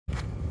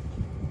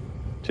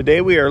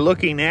Today we are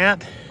looking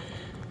at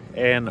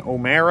an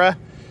OMara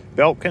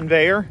belt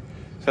conveyor.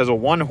 It has a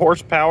 1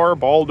 horsepower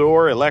ball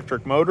door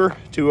electric motor,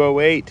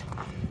 208,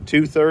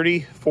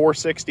 230,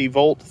 460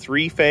 volt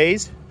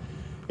 3-phase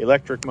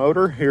electric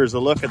motor. Here's a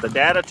look at the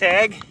data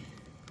tag.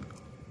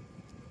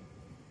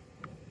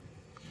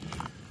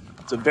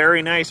 It's a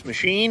very nice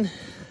machine.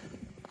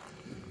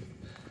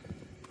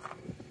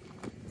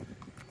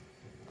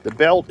 The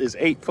belt is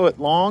 8 foot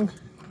long.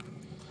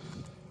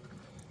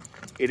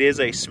 It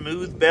is a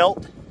smooth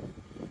belt.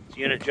 This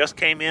unit just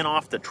came in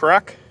off the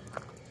truck.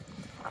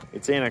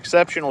 It's in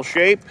exceptional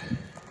shape,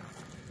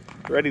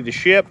 ready to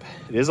ship.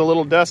 It is a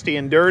little dusty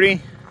and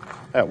dirty.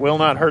 That will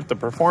not hurt the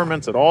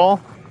performance at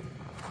all.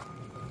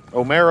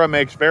 OMara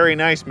makes very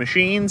nice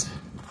machines.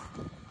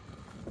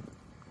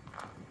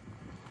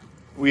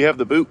 We have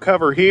the boot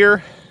cover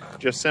here.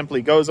 Just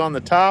simply goes on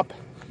the top.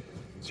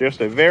 It's just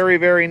a very,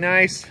 very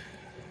nice,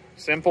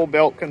 simple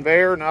belt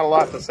conveyor. Not a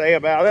lot to say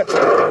about it.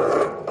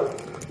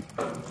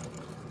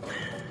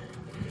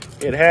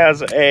 It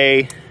has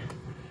a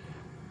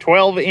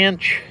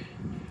 12-inch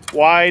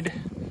wide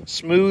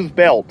smooth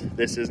belt.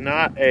 This is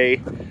not a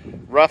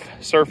rough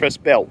surface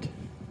belt.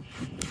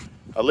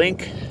 A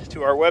link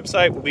to our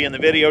website will be in the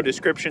video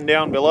description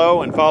down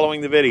below and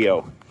following the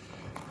video.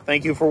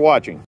 Thank you for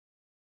watching.